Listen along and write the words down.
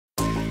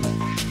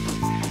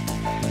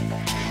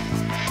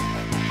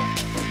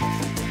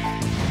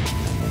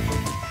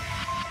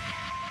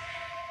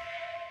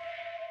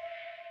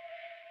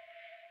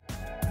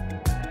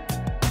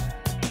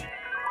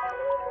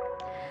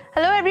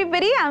Hello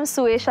everybody, I'm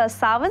Rashesh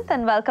Shah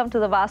and welcome to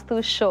the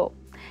Vastu Show.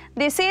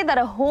 They say that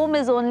a home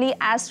is only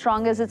as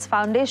strong as its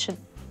foundation.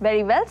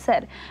 Very well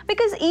said,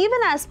 because even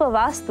as per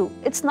Vastu,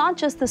 it's not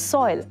just the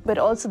soil, but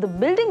also the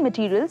building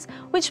materials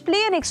which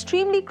play an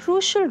extremely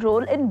crucial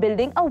role in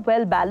building a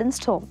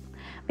well-balanced home.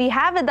 We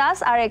have with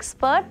us our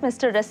expert,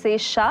 Mr. Rashesh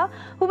Shah,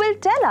 who will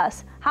tell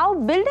us how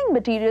building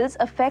materials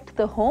affect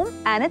the home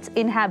and its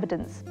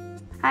inhabitants.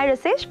 Hi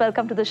Rashesh,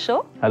 welcome to the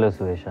show. Hello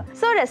Suesha.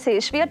 So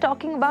Rashesh, we are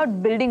talking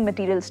about building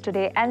materials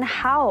today and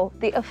how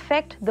they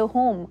affect the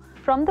home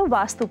from the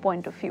Vastu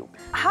point of view.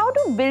 How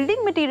do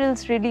building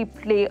materials really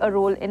play a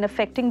role in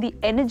affecting the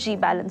energy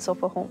balance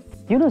of a home?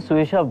 You know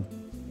Suesha,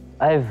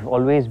 I've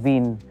always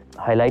been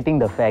highlighting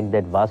the fact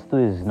that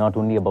Vastu is not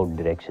only about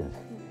directions.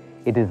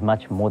 It is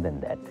much more than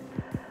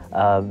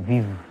that.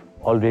 We've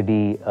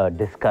already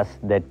discussed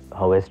that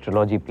how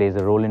astrology plays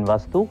a role in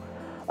Vastu.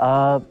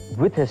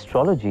 With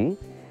astrology,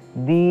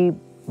 the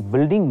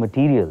building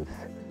materials,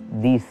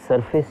 the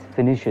surface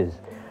finishes,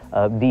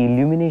 the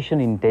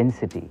illumination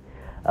intensity,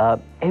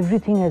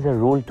 everything has a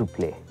role to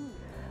play.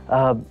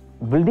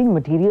 Building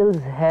materials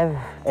have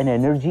an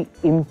energy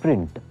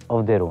imprint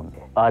of their own.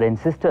 Our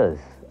ancestors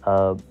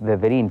were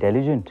very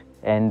intelligent,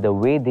 and the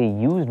way they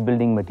used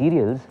building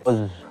materials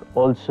was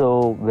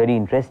also very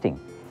interesting.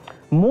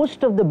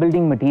 Most of the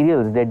building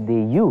materials that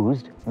they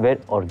used were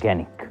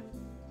organic.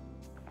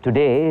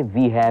 Today,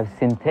 we have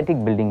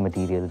synthetic building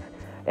materials.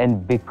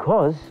 And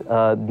because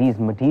these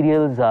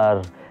materials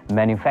are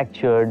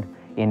manufactured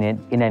in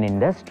an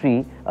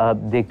industry,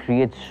 they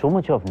create so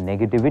much of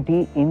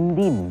negativity in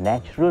the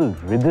natural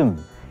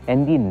rhythm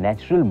and the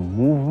natural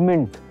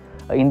movement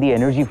in the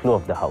energy flow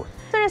of the house.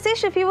 So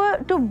Rashesh, if you were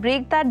to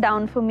break that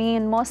down for me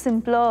in more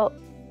simpler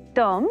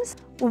terms,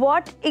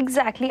 what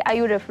exactly are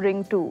you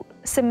referring to?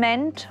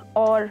 Cement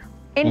or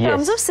in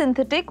terms of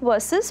synthetic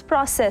versus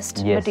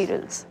processed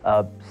materials?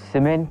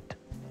 Cement,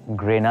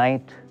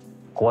 granite,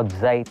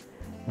 quartzite,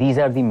 these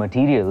are the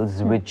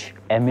materials which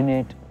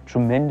emanate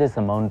tremendous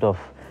amount of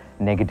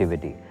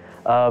negativity.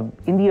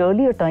 In the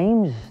earlier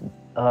times,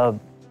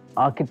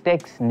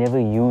 architects never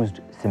used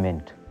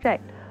cement.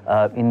 Right.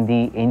 In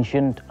the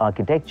ancient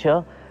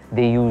architecture,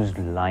 they used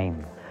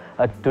lime.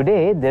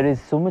 Today, there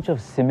is so much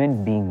of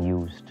cement being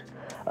used.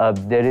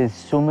 There is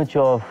so much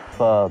of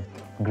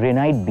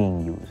granite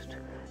being used.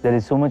 There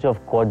is so much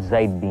of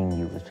quartzite being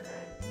used.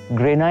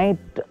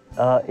 Granite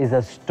is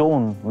a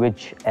stone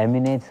which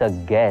emanates a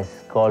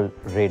gas called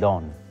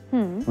radon,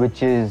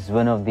 which is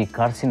one of the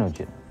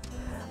carcinogen.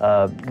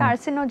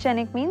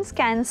 Carcinogenic means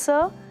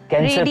cancer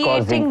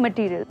radiating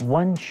material.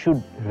 One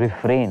should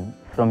refrain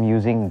from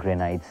using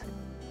granites.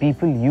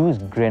 People use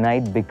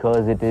granite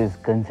because it is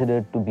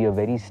considered to be a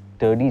very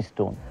sturdy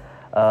stone,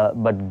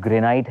 but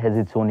granite has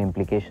its own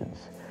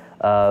implications.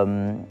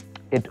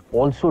 It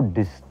also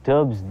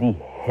disturbs the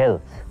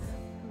health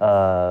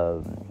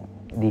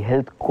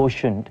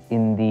quotient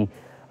in the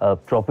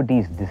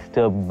properties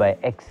disturbed by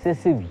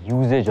excessive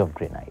usage of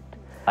granite.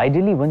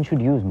 Ideally, one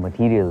should use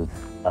materials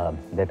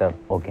that are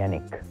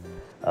organic,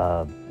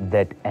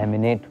 that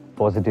emanate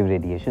positive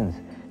radiations.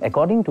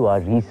 According to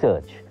our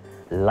research,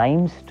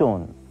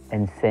 limestone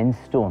and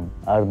sandstone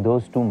are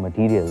those two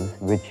materials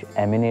which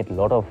emanate a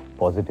lot of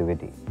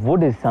positivity.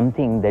 Wood is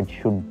something that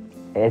should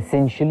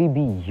essentially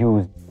be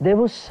used. There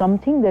was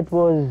something that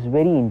was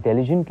very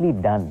intelligently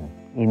done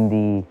in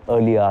the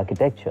earlier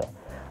architecture.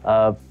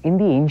 In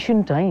the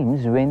ancient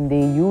times, when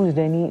they used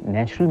any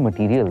natural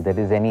material, that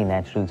is any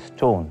natural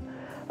stone,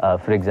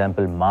 for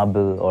example,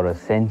 marble or a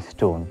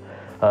sandstone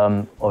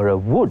or a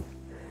wood,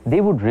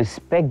 they would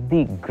respect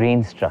the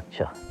grain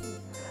structure.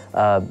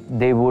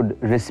 They would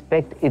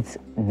respect its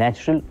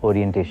natural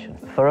orientation.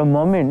 For a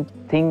moment,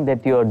 think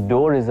that your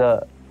door is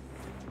a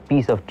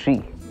piece of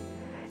tree.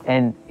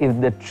 And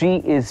if the tree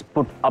is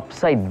put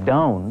upside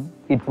down,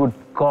 it would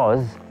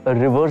cause a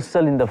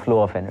reversal in the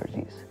flow of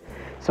energies.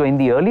 So in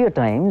the earlier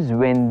times,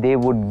 when they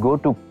would go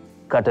to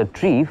cut a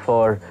tree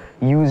for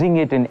using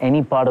it in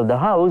any part of the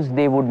house,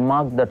 they would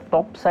mark the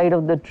top side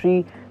of the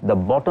tree, the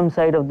bottom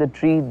side of the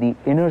tree, the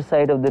inner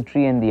side of the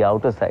tree, and the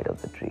outer side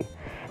of the tree.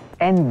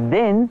 And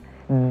then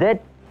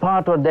that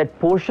part or that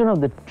portion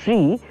of the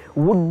tree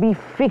would be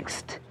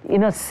fixed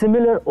in a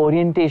similar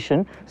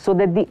orientation so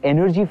that the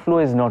energy flow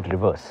is not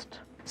reversed.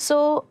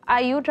 So,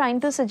 are you trying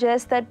to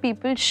suggest that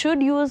people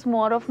should use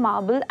more of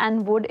marble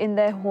and wood in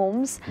their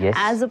homes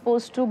as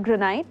opposed to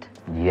granite?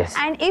 Yes.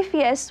 And if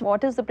yes,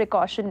 what is the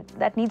precaution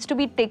that needs to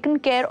be taken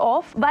care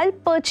of while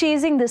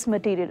purchasing this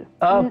material?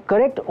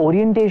 Correct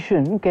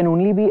orientation can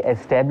only be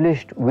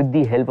established with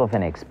the help of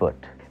an expert.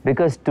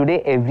 Because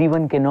today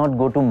everyone cannot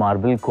go to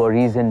marble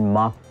quarries and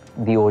mark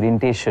the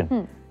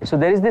orientation. So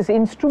there is this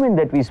instrument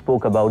that we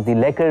spoke about, the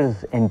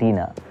Lekker's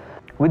antenna.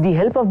 With the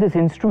help of this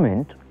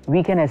instrument,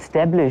 we can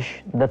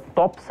establish the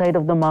top side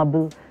of the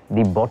marble,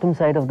 the bottom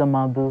side of the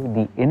marble,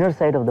 the inner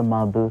side of the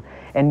marble,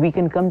 and we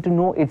can come to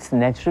know its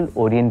natural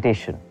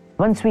orientation.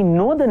 Once we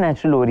know the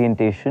natural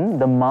orientation,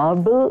 the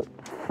marble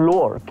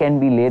floor can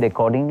be laid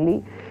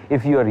accordingly.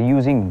 If you are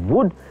using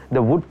wood,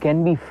 the wood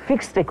can be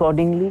fixed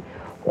accordingly.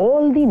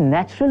 all the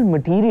natural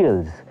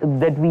materials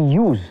that we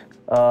use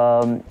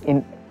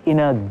in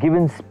a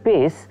given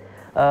space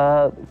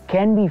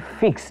can be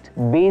fixed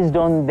based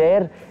on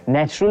their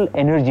natural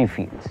energy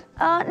fields.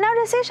 Now,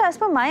 Rashesh, as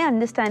per my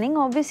understanding,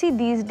 obviously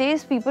these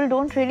days people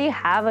don't really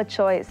have a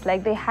choice.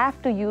 Like they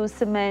have to use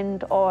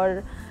cement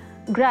or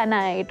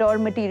granite or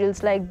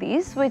materials like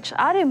these, which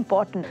are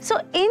important. So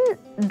in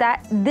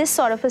this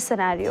sort of a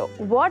scenario,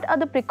 what are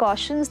the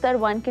precautions that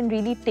one can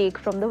really take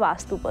from the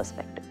Vastu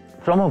perspective?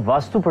 From a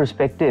Vastu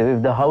perspective,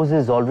 if the house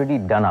is already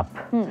done up,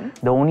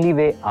 the only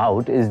way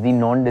out is the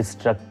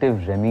non-destructive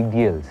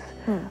remedials.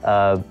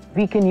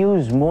 We can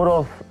use more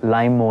of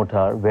lime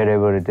mortar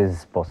wherever it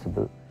is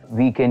possible.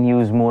 We can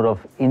use more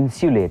of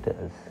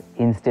insulators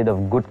instead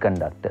of good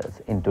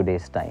conductors in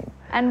today's time.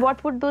 And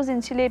what would those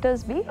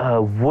insulators be?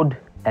 Wood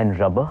and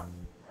rubber.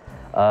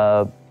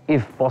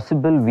 If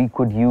possible, we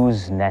could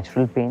use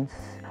natural paints.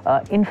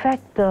 In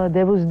fact,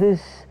 there was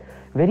this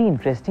very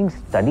interesting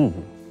study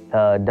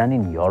done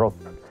in Europe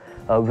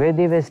where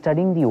they were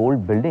studying the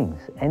old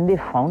buildings, and they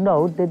found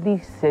out that the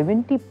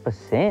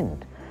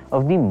 70%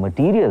 of the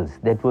materials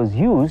that was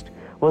used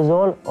was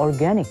all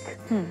organic.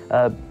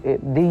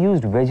 They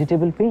used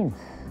vegetable paints.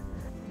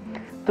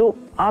 तो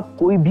आप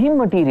कोई भी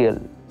material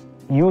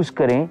use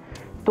करें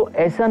तो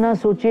ऐसा ना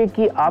सोचे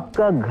कि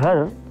आपका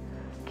घर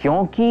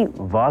क्योंकि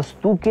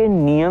वास्तु के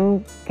नियम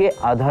के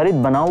आधारित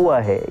बना हुआ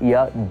है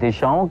या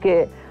दिशाओं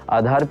के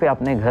आधार पे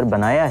आपने घर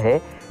बनाया है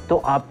तो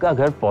आपका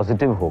घर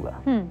पॉजिटिव होगा।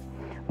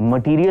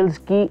 मटेरियल्स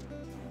की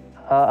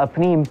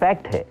अपनी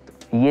इम्पैक्ट है,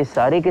 ये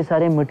सारे के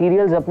सारे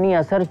मटेरियल्स अपनी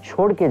असर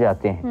छोड़ के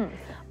जाते हैं।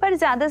 पर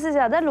ज्यादा से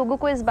ज्यादा लोगों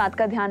को इस बात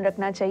का ध्यान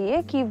रखना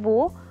चाहिए कि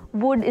वो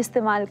वुड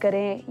इस्तेमाल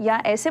करें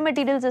या ऐसे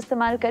मटेरियल्स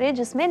इस्तेमाल करें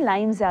जिसमें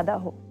लाइम ज्यादा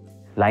हो।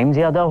 लाइम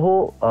ज्यादा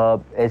हो,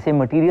 ऐसे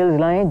मटेरियल्स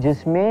लाएं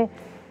जिसमें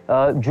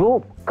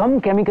जो कम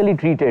केमिकली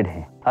ट्रीटेड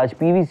हैं। आज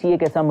पीवीसी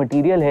एक ऐसा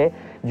मटेरियल है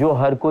जो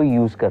हर कोई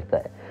यूज करता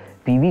है।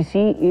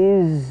 PVC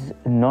is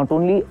not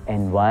only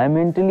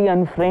environmentally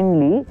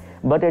unfriendly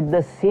but at the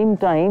same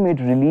time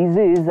it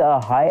releases a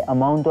high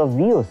amount of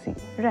VOC.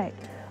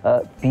 Right.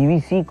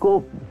 PVC को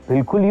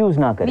बिल्कुल use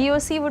ना करें।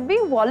 VOC would be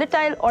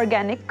volatile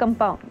organic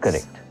compounds.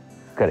 Correct,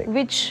 correct.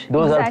 Which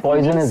those exactly are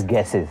poisonous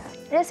gases.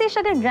 Rasesh,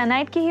 अगर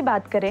granite की ही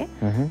बात करें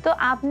तो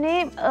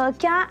आपने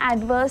क्या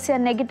एडवर्स या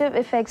नेगेटिव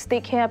इफेक्ट्स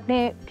देखे हैं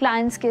अपने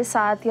क्लाइंट्स के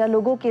साथ या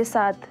लोगों के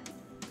साथ,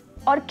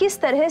 और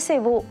किस तरह से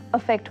वो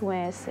अफेक्ट हुए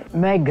हैं इससे?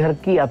 मैं एक घर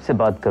की आपसे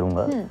बात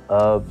करूंगा।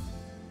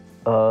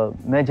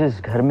 मैं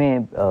जिस घर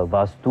में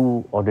वास्तु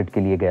ऑडिट के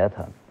लिए गया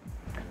था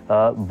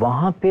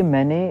वहाँ पे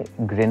मैंने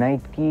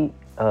ग्रेनाइट की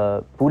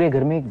पूरे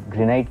घर में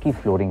ग्रेनाइट की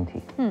फ्लोरिंग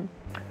थी।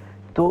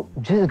 तो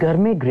जिस घर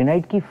में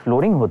ग्रेनाइट की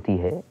फ्लोरिंग होती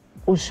है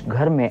उस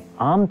घर में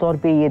आमतौर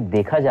पे ये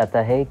देखा जाता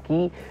है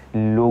कि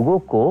लोगों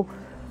को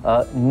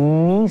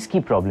नीज की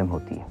प्रॉब्लम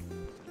होती है।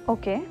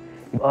 ओके।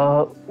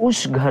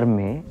 उस घर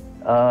में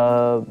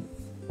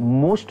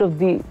most of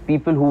the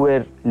people who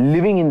were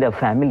living in the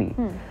family,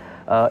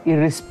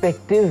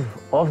 irrespective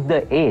of the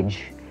age,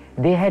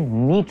 they had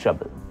knee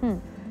trouble.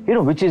 You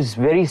know, which is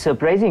very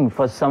surprising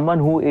for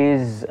someone who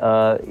is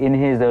in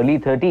his early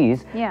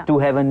 30s. Yeah. To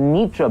have a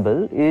knee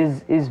trouble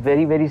is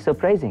very, very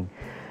surprising.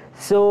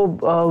 So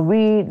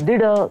we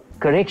did a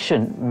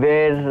correction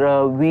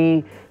where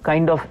we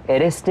kind of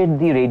arrested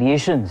the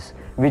radiations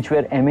which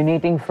were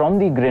emanating from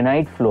the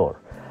granite floor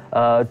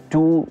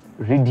to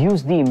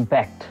reduce the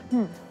impact.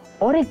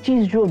 और एक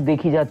चीज जो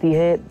देखी जाती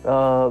है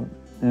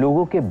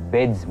लोगों के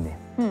beds में,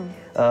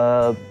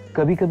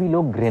 कभी-कभी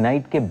लोग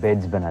ग्रेनाइट के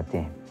बेड्स बनाते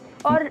हैं।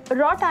 और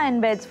wrought iron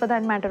beds for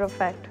that matter of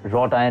fact.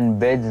 Wrought iron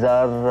beds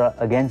are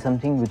again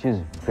something which is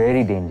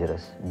very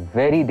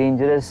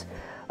dangerous,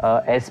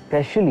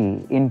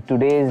 especially in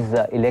today's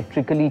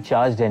electrically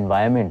charged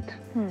environment.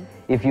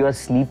 If you are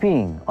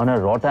sleeping on a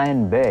wrought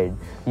iron bed,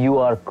 you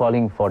are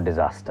calling for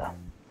disaster.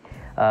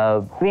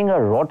 Doing a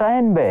wrought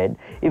iron bed,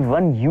 if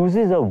one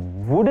uses a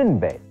wooden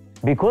bed,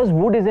 because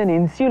wood is an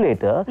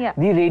insulator,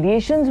 the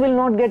radiations will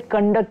not get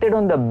conducted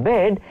on the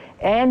bed,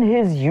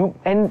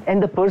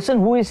 and the person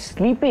who is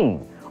sleeping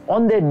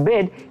on that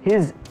bed,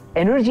 his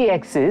energy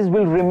axis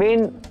will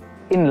remain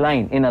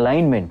in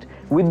alignment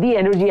with the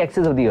energy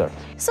axis of the earth.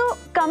 So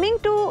coming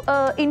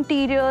to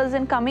interiors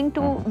and coming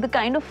to the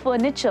kind of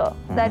furniture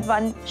that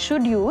one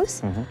should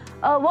use,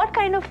 what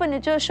kind of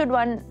furniture should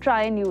one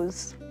try and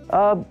use?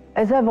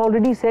 As I've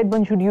already said,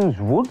 one should use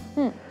wood.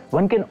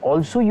 One can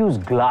also use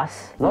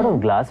glass, lot of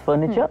glass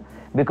furniture,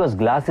 because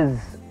glass is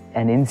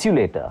an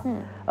insulator.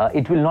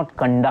 It will not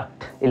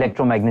conduct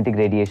electromagnetic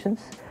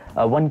radiations.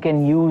 One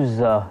can use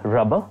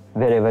rubber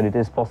wherever it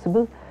is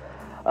possible.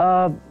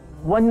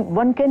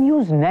 One can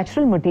use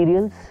natural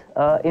materials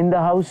in the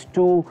house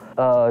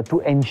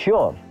to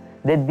ensure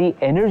that the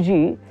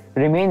energy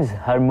remains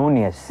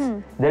harmonious.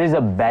 There is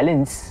a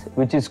balance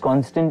which is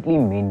constantly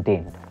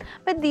maintained.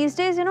 But these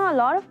days, you know, a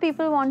lot of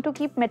people want to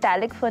keep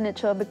metallic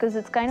furniture because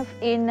it's kind of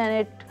in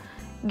and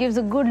gives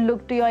a good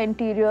look to your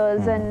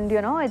interiors and,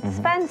 you know, it's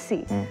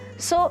fancy.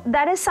 So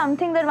that is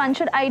something that one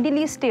should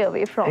ideally stay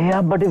away from.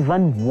 Yeah, but if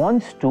one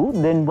wants to,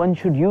 then one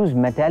should use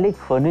metallic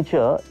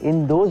furniture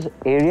in those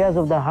areas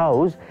of the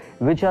house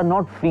which are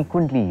not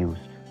frequently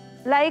used.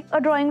 Like a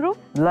drawing room?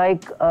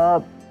 Like,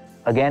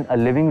 again, a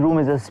living room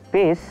is a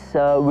space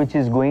which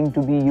is going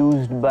to be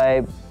used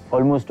by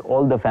almost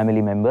all the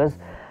family members.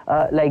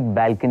 Like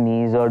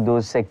balconies or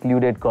those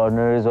secluded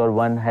corners, or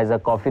one has a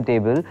coffee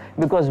table,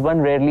 because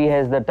one rarely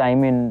has the time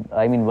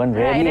one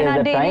rarely in has our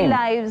the daily time.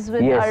 lives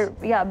with Yes.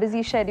 our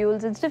busy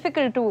schedules, it's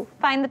difficult to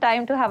find the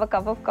time to have a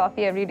cup of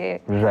coffee every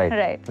day.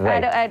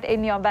 Right.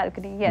 In your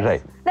balcony, yes.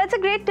 Right. That's a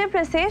great tip,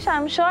 Rashesh.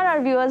 I'm sure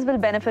our viewers will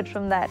benefit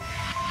from that.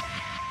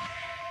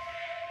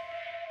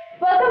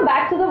 Welcome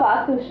back to the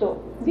Vastu Show.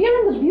 We are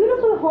in the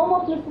beautiful home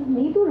of Mrs.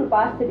 Neetu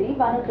Rupastari,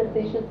 one of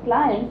Rashesh's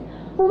clients,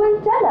 who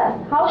will tell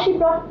us how she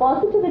brought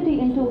positivity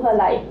into her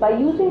life by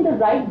using the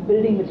right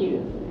building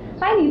materials.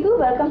 Hi Neetu,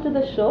 welcome to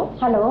the show.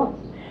 Hello,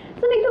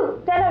 So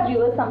Neetu, tell our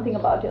viewers something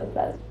about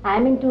yourself. I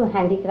am into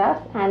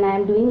handicrafts and I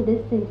am doing this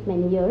since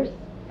many years.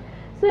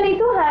 So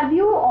Neetu, have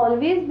you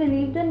always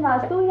believed in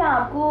vastu, या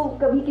आपको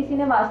कभी किसी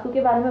ने वास्तु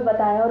के बारे में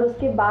बताया और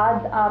उसके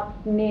बाद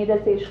आपने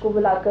रसेश को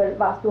बुलाकर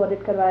वास्तु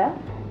ऑडिट करवाया?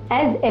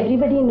 As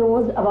everybody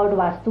knows about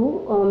vastu,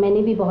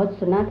 मैंने भी बहुत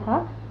सुना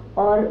था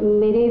और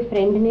मेरे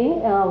फ्रेंड ने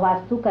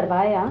वास्तु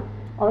करवाया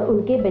और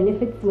उनके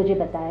बेनिफिट्स मुझे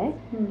बताए.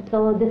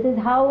 So this is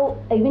how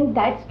even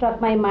that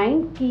struck my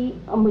mind कि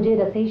मुझे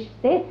रसेश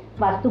से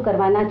वास्तु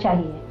करवाना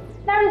चाहिए.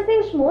 Now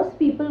Rasesh, most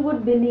people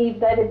would believe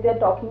that if they're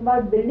talking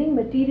about building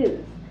materials,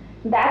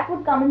 that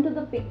would come into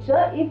the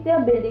picture if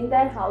they're building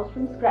their house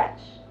from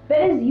scratch.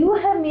 Whereas you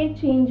have made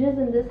changes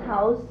in this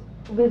house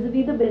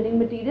vis-a-vis the building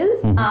materials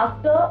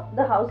after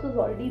the house was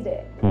already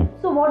there.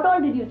 So what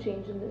all did you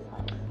change in this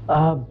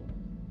house?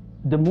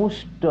 The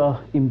most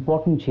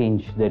important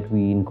change that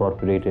we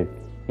incorporated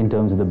in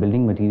terms of the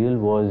building material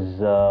was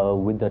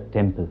with the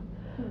temple.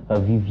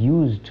 We've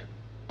used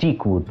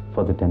teak wood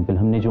for the temple.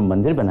 हमने जो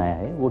मंदिर बनाया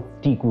है वो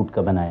teak wood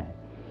का बनाया है.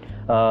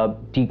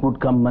 Teak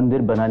wood का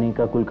मंदिर बनाने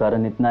का कुल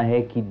कारण इतना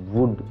है कि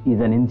wood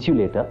is an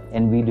insulator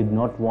and we did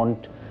not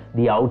want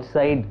the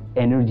outside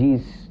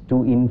energies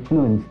to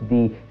influence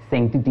the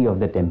sanctity of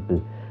the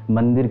temple.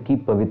 मंदिर की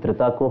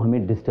पवित्रता को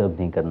हमें disturb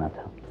नहीं करना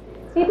था.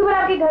 नीतू, पर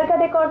आपके घर का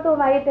डेकोर तो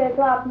व्हाइट है,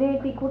 तो आपने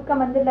टीकवुड का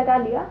मंदिर लगा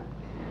लिया?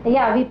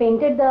 Yeah, we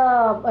painted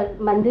the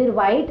mandir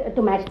white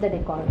to match the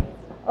decor.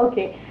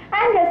 Okay.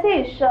 And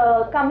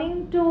Rasesh,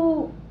 coming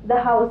to the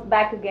house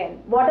back again,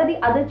 what are the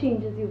other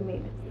changes you've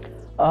made?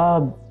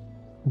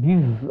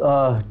 We've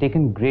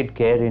taken great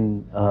care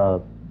in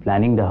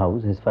planning the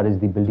house as far as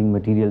the building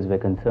materials were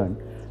concerned.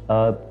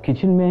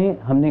 Kitchen में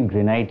हमने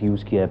granite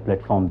use किया है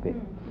platform पे,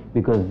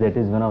 because that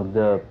is one of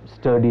the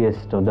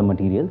sturdiest of the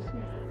materials.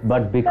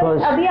 But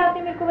because अभी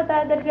आपने मेरे को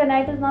बताया that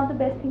granite is not the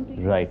best thing to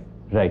use.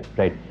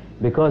 Right.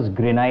 Because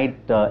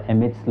granite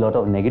emits lot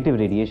of negative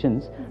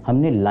radiations,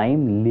 हमने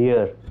lime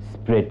layer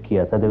spread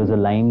किया था. There was a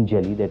lime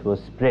jelly that was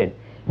spread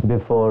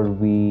before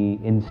we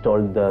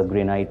installed the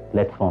granite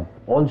platform.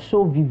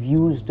 Also, we've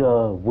used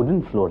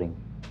wooden flooring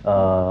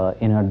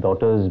in her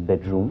daughter's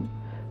bedroom,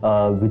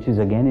 which is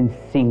again in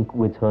sync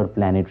with her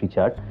planetary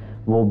chart.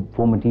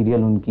 वो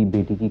material उनकी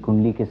बेटी की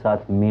कुंडली के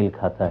साथ mail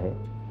खाता है.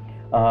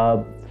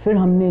 फिर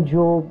हमने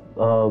जो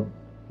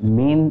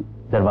मेन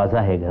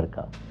दरवाज़ा है घर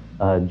का,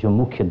 जो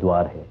मुख्य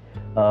द्वार है,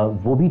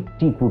 वो भी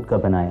टीक वुड का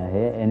बनाया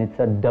है and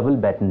it's a double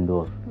baton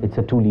door, it's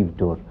a 2-leaf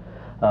door.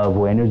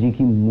 वो एनर्जी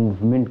की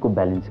मूवमेंट को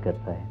बैलेंस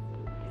करता है.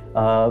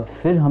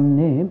 फिर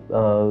हमने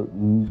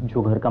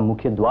जो घर का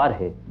मुख्य द्वार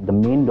है, the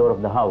main door of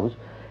the house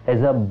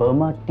has a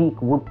Burma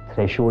teak wood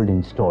threshold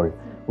installed.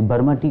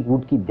 Burma teak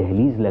wood की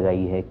दहलीज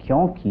लगाई है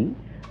क्योंकि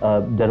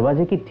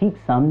दरवाजे के ठीक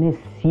सामने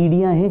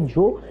सीढ़ियां हैं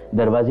जो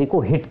दरवाजे को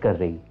हिट कर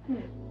रही,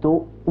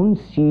 तो उन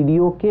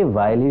सीढ़ियों के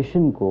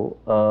वायलेशन को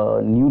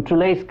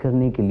न्यूट्रलाइज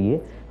करने के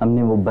लिए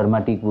हमने वो बर्मा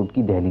टीक वुड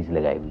की दहलीज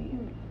लगाई हुई है.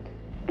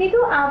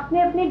 नीतू,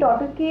 आपने अपने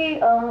डॉटर के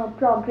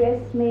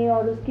प्रोग्रेस में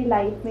और उसकी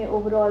लाइफ में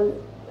ओवरऑल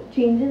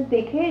चेंजेस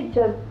देखे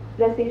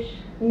जब रसेश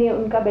ने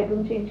उनका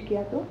बेडरूम चेंज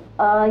किया? तो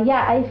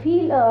Yeah, I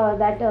feel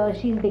that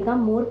she's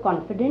become more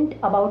confident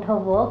about her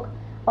work.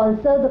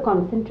 Also, the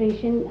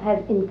concentration has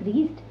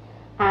increased,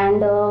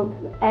 and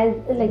as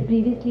like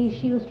previously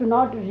she used to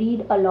not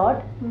read a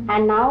lot,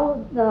 and now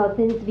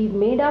since we've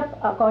made up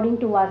according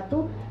to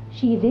Vastu,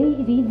 she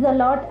reads a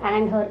lot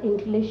and her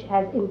English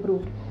has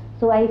improved.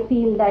 So I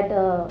feel that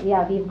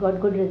yeah, we've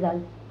got good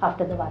results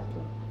after the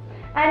Vastu.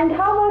 And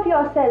how about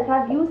yourself?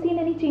 Have you seen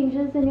any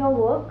changes in your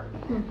work?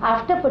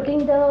 After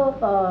putting the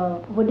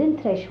wooden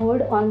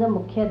threshold on the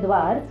Mukhya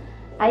Dwar,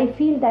 I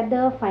feel that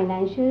the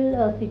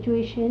financial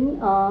situation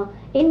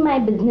in my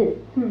business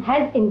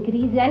has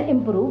increased and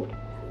improved.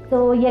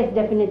 So yes,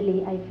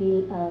 definitely I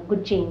feel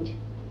good change.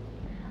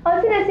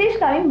 Also, Rashesh,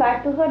 coming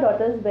back to her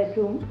daughter's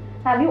bedroom,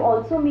 have you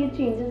also made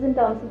changes in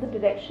terms of the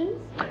directions?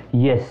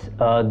 Yes,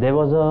 there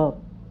was a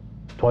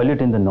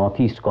toilet in the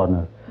northeast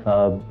corner.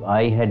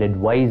 I had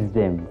advised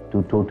them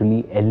to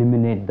totally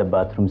eliminate the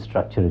bathroom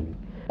structurally.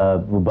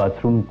 वो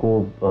bathroom को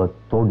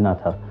तोड़ना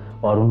था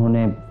और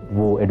उन्होंने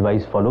वो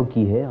advice follow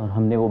की है और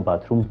हमने वो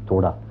बाथरूम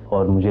तोड़ा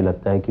और मुझे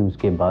लगता है कि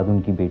उसके बाद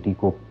उनकी बेटी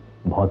को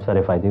बहुत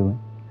सारे फायदे हुए।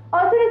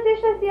 Also,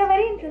 Rashesh, I see a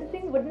very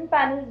interesting wooden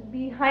panel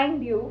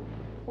behind you,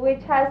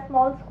 which has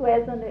small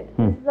squares on it.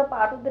 This is a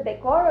part of the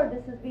decor, or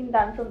this has been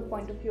done from the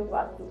point of view of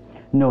Vastu?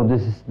 No,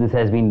 this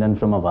has been done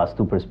from a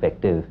Vastu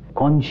perspective.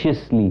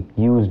 Consciously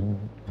used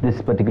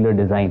this particular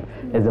design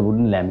as a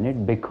wooden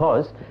laminate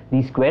because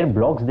these square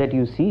blocks that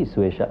you see,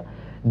 Suesha,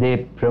 they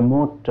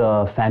promote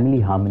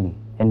family harmony,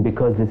 and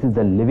because this is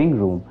the living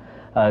room,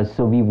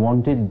 so we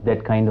wanted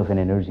that kind of an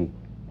energy.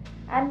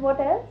 And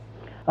what else?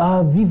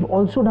 We've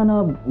also done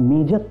a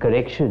major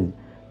correction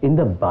in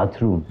the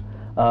bathroom.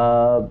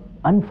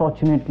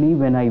 Unfortunately,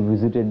 when I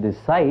visited this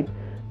site,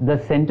 the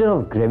center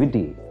of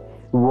gravity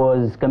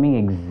was coming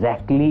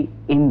exactly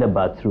in the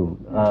bathroom.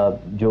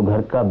 जो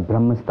घर का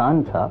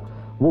ब्रह्मस्थान था,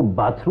 वो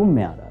bathroom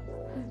में आ रहा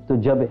था. तो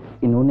जब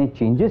इन्होंने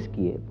changes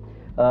किए,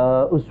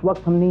 उस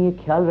वक्त हमने ये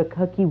ख्याल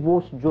रखा कि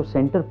वो जो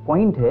center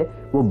point है,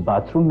 वो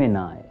bathroom में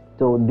ना आए.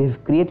 So they've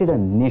created a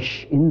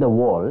niche in the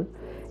wall,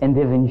 and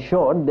they've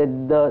ensured that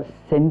the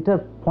center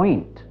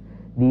point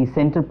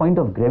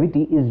of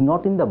gravity is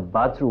not in the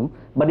bathroom,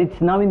 but it's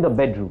now in the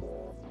bedroom.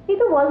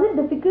 So was it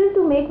difficult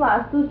to make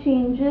Vastu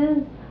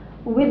changes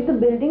with the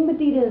building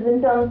materials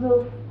in terms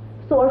of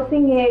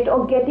sourcing it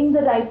or getting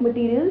the right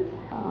materials?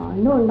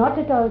 No, not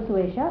at all,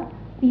 Suesha.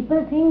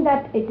 People think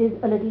that it is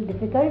a little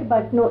difficult,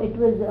 but no, it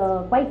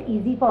was quite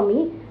easy for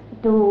me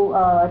to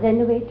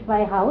renovate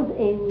my house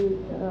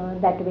in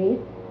that way,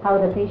 how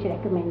Rashesh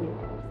recommended.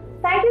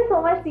 Thank you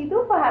so much,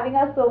 Seetu, for having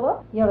us over.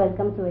 You're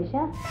welcome,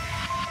 Suesha.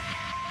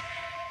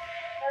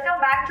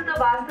 Welcome back to the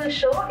Vastu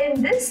Show.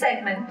 In this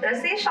segment,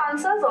 Rashesh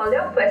answers all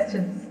your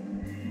questions.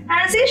 And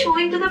Rashesh,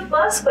 moving to the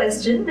first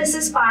question,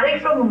 Mrs.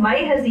 Parekh from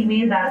Mumbai has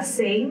emailed us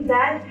saying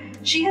that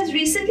she has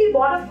recently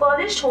bought a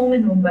furnished home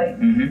in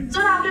Mumbai.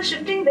 Soon after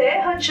shifting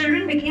there, her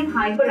children became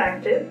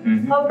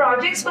hyperactive, her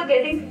projects were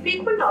getting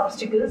frequent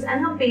obstacles,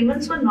 and her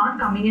payments were not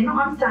coming in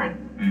on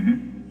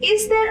time.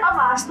 Is there a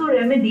Vastu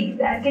remedy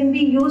that can be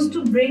used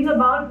to bring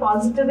about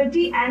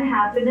positivity and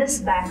happiness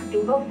back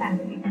to her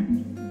family?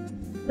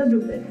 The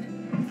blueprint.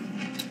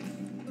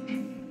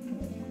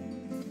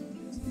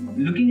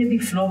 Looking at the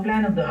floor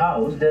plan of the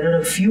house, there are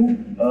a few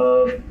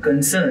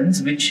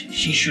concerns which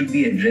she should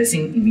be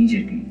addressing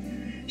immediately.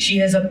 She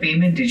has a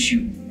payment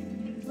issue.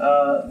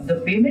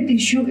 The payment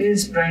issue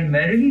is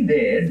primarily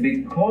there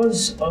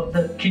because of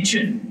the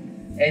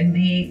kitchen and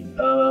the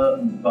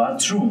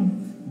bathroom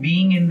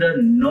being in the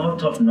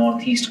north of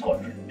northeast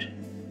quadrant.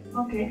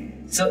 Okay.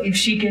 So if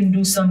she can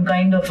do some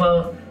kind of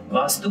a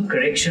Vastu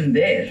correction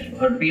there,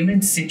 her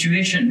payment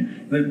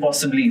situation will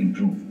possibly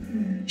improve.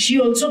 She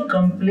also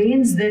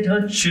complains that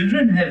her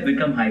children have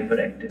become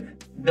hyperactive.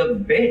 The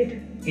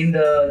bed in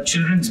the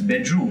children's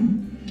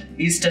bedroom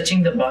is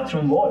touching the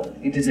bathroom wall.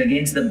 It is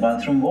against the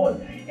bathroom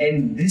wall.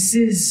 And this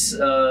is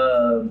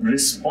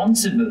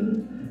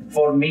responsible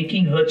for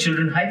making her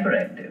children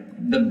hyperactive.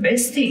 The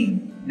best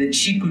thing that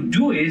she could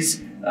do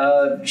is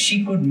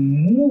she could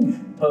move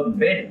her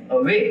bed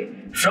away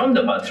from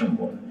the bathroom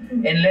wall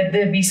and let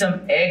there be some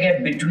air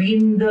gap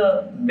between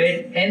the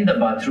bed and the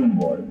bathroom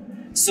wall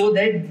so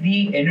that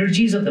the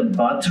energies of the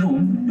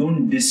bathroom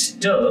don't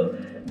disturb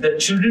the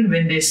children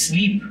when they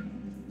sleep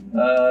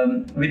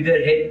with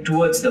their head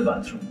towards the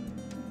bathroom.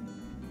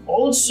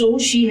 Also,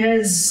 she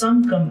has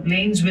some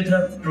complaints with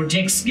her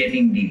projects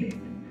getting delayed.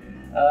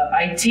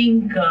 I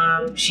think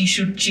she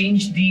should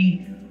change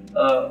the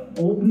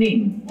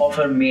opening of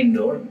her main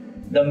door.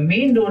 The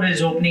main door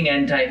is opening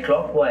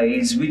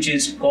anti-clockwise, which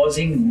is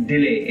causing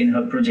delay in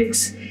her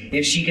projects.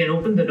 If she can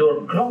open the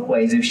door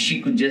clockwise, if she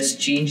could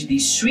just change the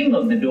swing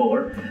of the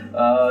door,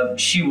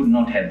 she would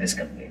not have this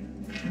complaint.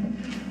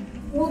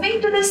 Moving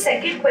to the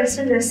second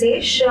question,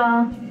 Rashesh,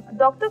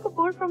 Dr.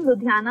 Kapoor from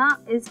Ludhiana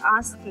is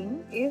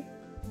asking if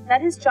that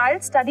his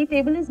child's study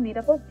table is made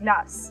up of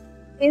glass.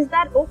 Is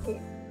that okay?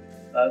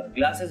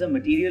 Glass as a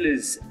material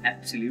is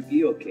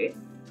absolutely okay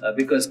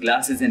because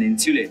glass is an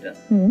insulator.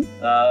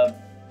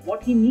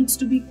 What he needs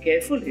to be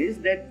careful is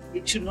that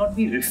it should not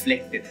be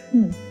reflective.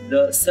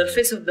 The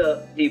surface of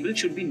the table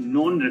should be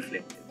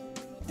non-reflective.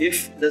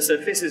 If the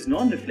surface is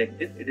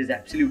non-reflective, it is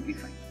absolutely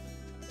fine.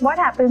 What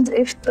happens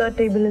if the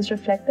table is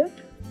reflective?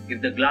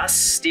 If the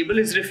glass table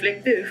is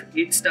reflective,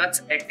 it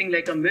starts acting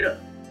like a mirror.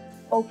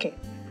 Okay.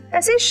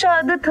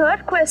 Rashesh, the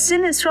third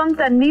question is from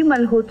Tanvi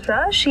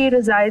Malhotra. She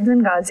resides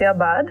in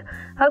Ghaziabad.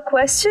 Her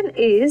question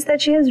is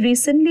that she has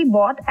recently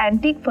bought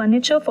antique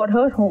furniture for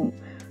her home.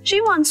 She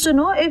wants to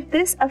know if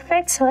this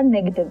affects her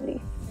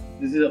negatively.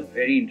 This is a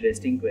very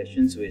interesting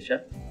question,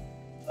 Suesha.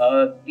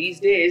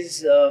 These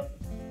days,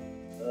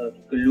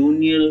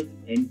 colonial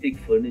antique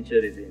furniture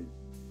is in.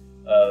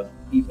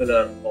 People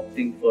are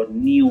opting for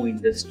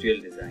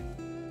neo-industrial design.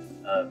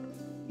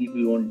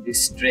 People want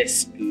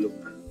distressed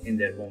look in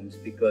their homes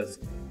because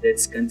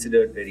that's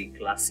considered very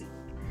classy.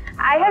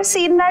 I have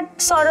seen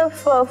that sort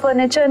of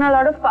furniture in a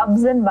lot of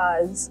pubs and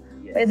bars,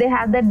 yes, where they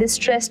have that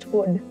distressed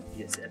wood.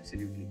 Yes,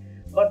 absolutely.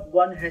 But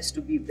one has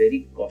to be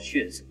very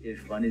cautious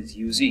if one is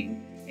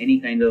using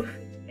any kind of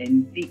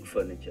antique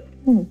furniture.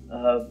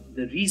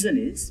 The reason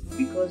is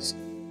because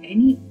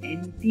any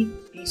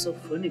antique piece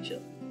of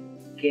furniture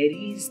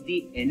carries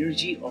the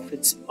energy of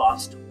its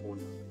past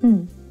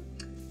owner.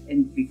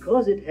 And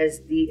because it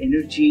has the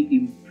energy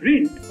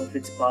imprint of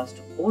its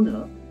past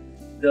owner,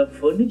 the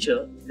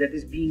furniture that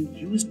is being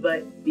used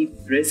by the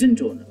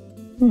present owner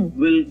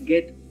will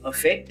get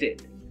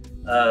affected,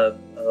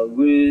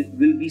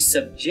 will be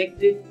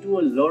subjected to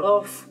a lot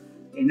of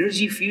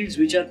energy fields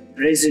which are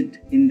present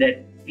in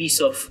that piece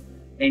of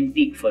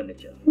antique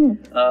furniture.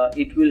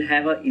 It will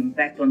have an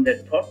impact on their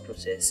thought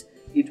process.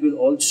 It will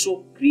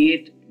also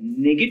create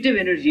negative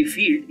energy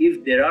field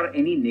if there are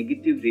any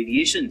negative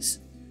radiations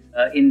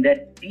in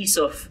that piece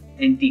of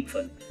antique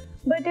furniture.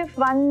 But if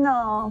one,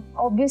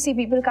 obviously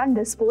people can't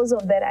dispose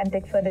of their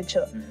antique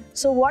furniture.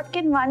 So what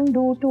can one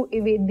do to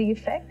evade the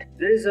effect?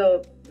 There is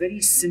a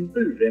very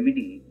simple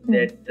remedy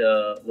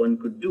that one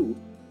could do.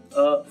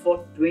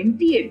 For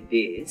 28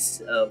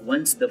 days,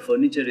 once the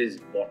furniture is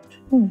bought,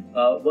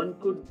 one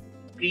could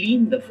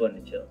clean the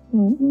furniture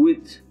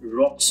with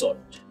rock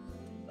salt.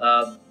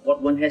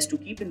 What one has to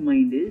keep in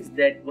mind is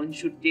that one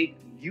should take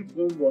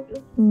lukewarm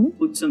water,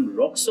 put some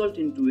rock salt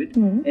into it,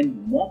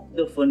 and mop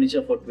the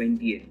furniture for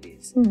 28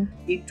 days.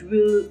 It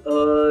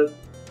will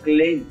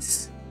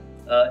cleanse.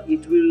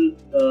 It will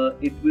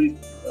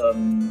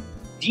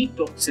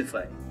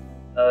detoxify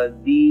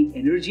the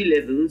energy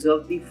levels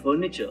of the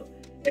furniture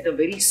at a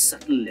very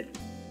subtle level,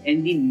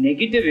 and the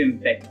negative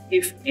impact,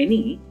 if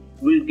any,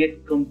 will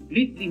get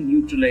completely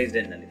neutralized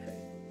and nullified.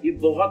 ये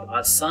बहुत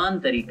आसान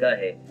तरीका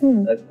है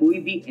कोई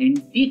भी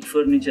antique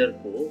furniture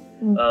को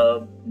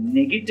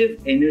negative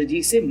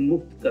energy से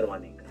मुक्त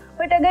करवाने का.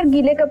 But अगर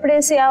गीले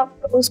कपड़े से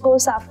आप उसको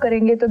साफ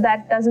करेंगे तो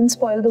that doesn't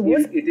spoil the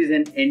wood. If it is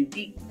an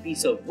antique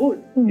piece of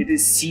wood, it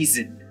is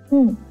seasoned.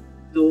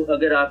 तो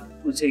अगर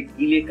आप उसे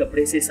गीले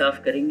कपड़े से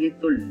साफ करेंगे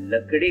तो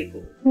लकड़े को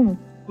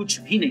कुछ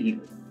भी नहीं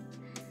होगा.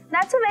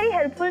 That's a very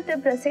helpful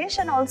tip, Rashesh,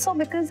 and also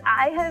because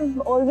I have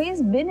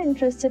always been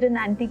interested in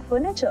antique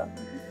furniture.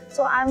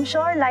 So I'm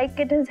sure like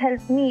it has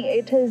helped me,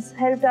 it has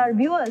helped our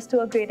viewers to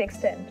a great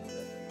extent.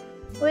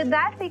 With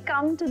that, we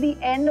come to the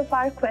end of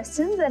our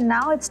questions, and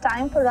now it's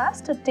time for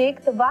us to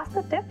take the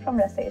Vastu tip from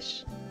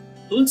Rashesh.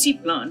 Tulsi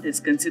plant is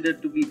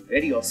considered to be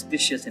very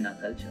auspicious in our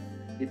culture.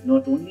 It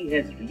not only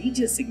has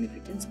religious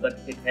significance, but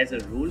it has a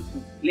role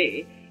to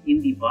play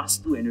in the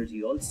Vastu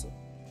energy also.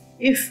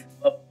 If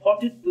a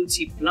potted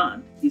Tulsi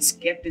plant is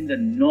kept in the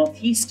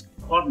northeast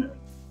corner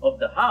of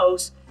the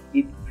house,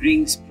 it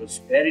brings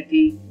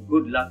prosperity,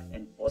 good luck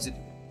and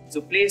positivity.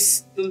 So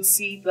place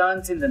Tulsi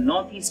plants in the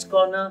northeast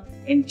corner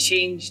and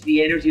change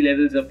the energy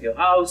levels of your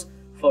house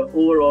for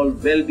overall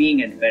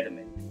well-being and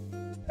betterment.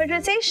 But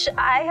Rashesh,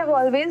 I have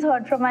always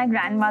heard from my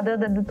grandmother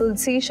that the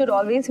Tulsi should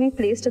always be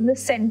placed in the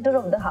center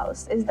of the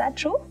house. Is that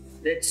true?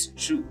 That's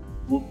true.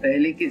 वो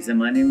पहले के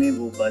ज़माने में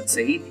वो बात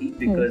सही थी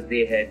because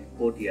they had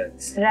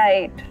courtyards.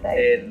 Right.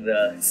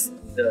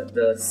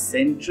 The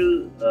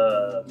central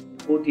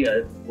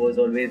courtyard was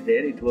always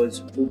there. It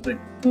was open.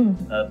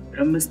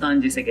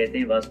 ब्रह्मस्थान जिसे कहते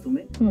हैं वास्तु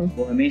में,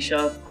 वो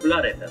हमेशा खुला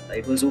रहता था.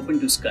 It was open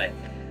to sky.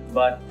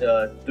 But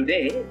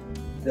today,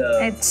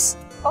 it's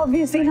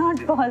obviously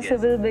not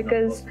possible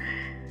because,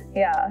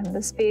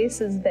 the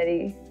space is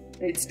very.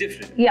 It's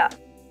different. Yeah.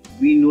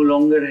 We no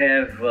longer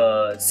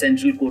have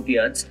central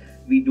courtyards.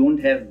 We don't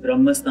have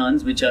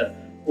brahmasthans which are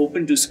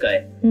open to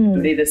sky.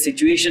 Today the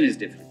situation is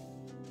different.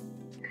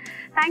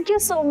 Thank you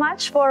so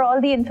much for all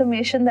the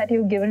information that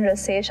you've given,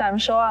 Rashesh. I'm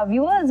sure our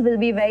viewers will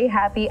be very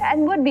happy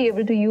and would be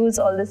able to use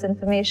all this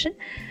information.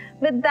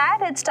 With that,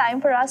 it's time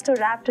for us to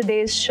wrap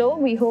today's show.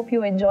 We hope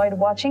you enjoyed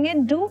watching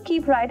it. Do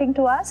keep writing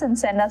to us and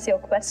send us your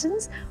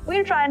questions.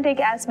 We'll try and take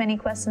as many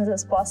questions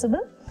as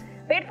possible.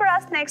 Wait for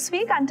us next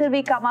week until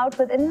we come out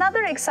with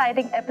another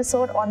exciting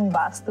episode on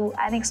Vastu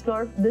and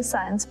explore this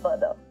science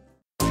further.